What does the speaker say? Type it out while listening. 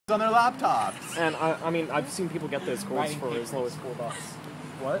on their laptops. And I mean, I've seen people get those codes for as low as $4.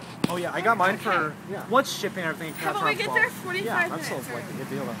 What? Oh yeah, I got mine for what's shipping and everything. How about we get there 45 minutes? That sounds like a good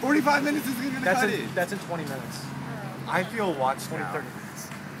deal. 45 minutes is gonna cut it. That's in 20 minutes. I feel watched 20, now. 30 minutes.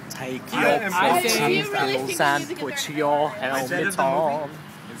 Take I your am pills and put your helmet on.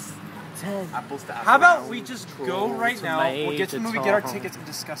 Apples to apples. How about we just go right now, we'll get to the movie, get our tickets, and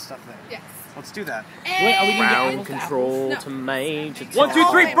discuss stuff there. Yes. Let's do that. Wait, are we Ground control to Major Tom. 1, 2,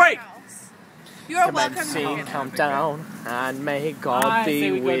 3, break! You are welcome to Commencing countdown, and may God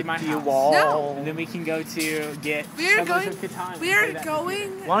be with you all. No. And then we can go to get. We are going. Good time. We are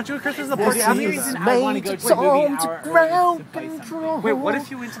going. Why don't you go to Christmas in the party after that? I want to go to the movie hour ground early to play control. Wait, what if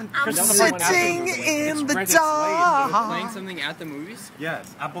you went to the I'm Christmas party after sitting the movie? in the Playing dark. something at the movies?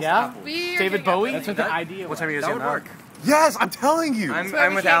 Yes, apples Yeah? to apples. We are David gonna Bowie? go- That's what the idea What was. time are you guys That getting would out? work. Yes, I'm telling you.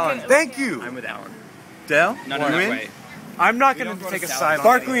 I'm with Alan. Thank you. I'm with Alan. Dale, No, you in? wait. I'm not We going don't to go take to a South side on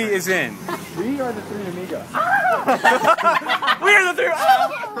Barkley is in. We are the three amigos. We are the three.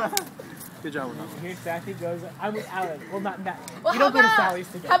 Good job. Here's Kathy goes. I'm with Alan. Well, not that. Well, You how don't go to about- Sally's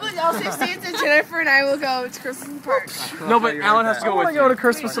How together. about y'all say Steve and Jennifer and I will go to Christmas in the park? No, but Alan has to I go want with to go to you.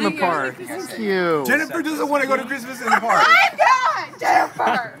 Christmas in the park. Thank you. Jennifer doesn't want to go to Christmas in the park. I'm not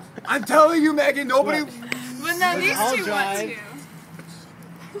Jennifer. I'm telling you, Megan, nobody... But now these I'll two want drive.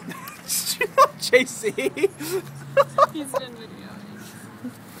 to. JC. He's in video.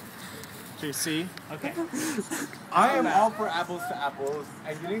 JC. Okay. I am all for apples to apples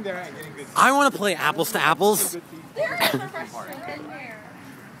and getting there and getting good. I want to play apples to apples. There is a refreshment in there.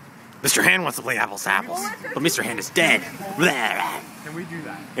 Mr. Hand wants to play apples to apples, but Mr. Hand is dead. Can we do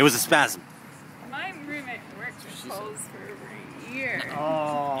that? It was a spasm. My roommate worked for Kohl's for over a year.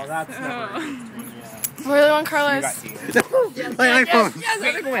 Oh, that's never. Really want Carlos? My iPhone.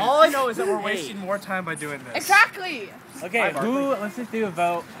 Yes, All I know is that we're wasting more time by doing this. exactly. Okay, let's just do a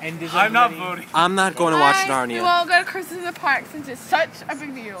vote. And does I'm not everybody- voting. I'm not going to watch We Narnia. won't go to Christmas in the park since it's such a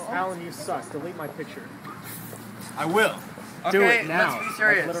big deal. Alan, you suck. Delete my picture. I will. Do it now. Let's be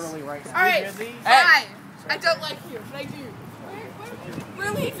serious. Like, literally right now. Alright, fine. I don't like you, but I do. We're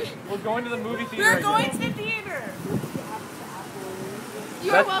leaving. We're going to the movie theater. We're again. going to the theater.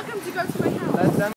 You are welcome to go to my house.